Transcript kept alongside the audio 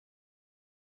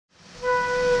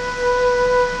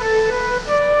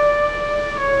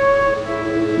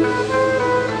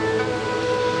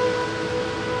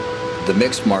The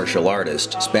mixed martial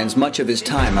artist spends much of his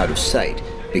time out of sight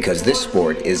because this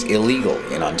sport is illegal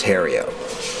in Ontario.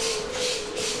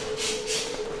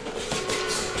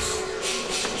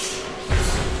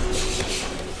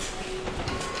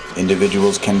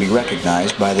 Individuals can be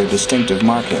recognized by their distinctive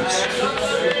markings.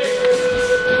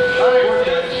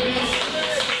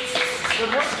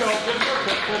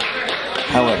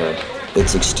 However,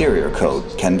 its exterior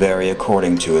coat can vary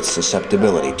according to its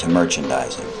susceptibility to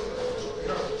merchandising.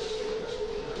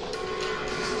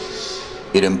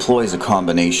 It employs a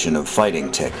combination of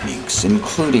fighting techniques,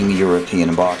 including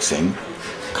European boxing,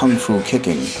 kung fu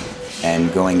kicking,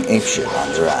 and going apeshit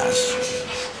on your ass.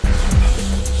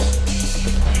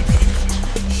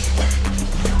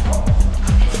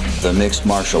 The mixed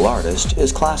martial artist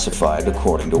is classified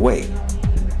according to weight.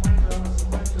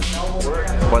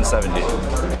 170,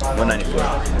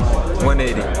 194,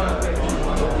 180,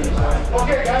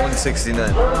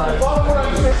 169.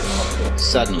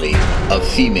 Suddenly, a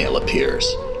female appears,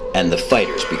 and the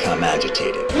fighters become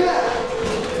agitated.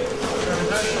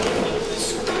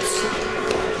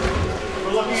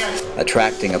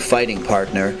 Attracting a fighting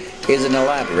partner is an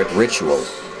elaborate ritual.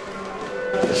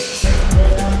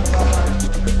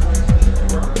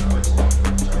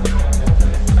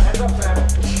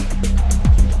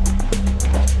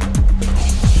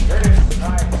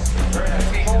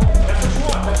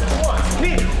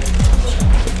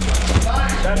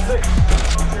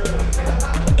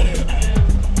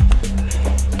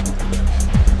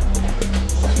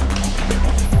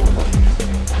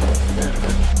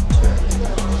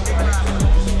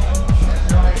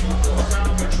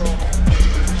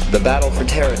 The battle for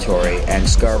territory and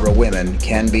Scarborough women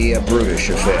can be a brutish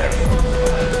affair.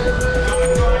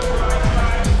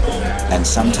 And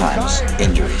sometimes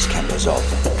injuries can result.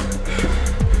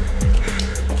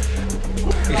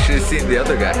 You should have seen the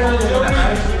other guy.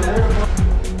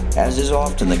 As is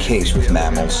often the case with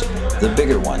mammals, the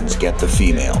bigger ones get the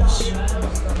females.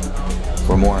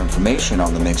 For more information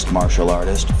on the mixed martial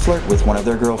artist, flirt with one of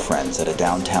their girlfriends at a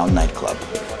downtown nightclub.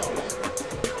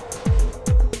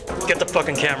 Get the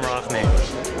fucking camera off me.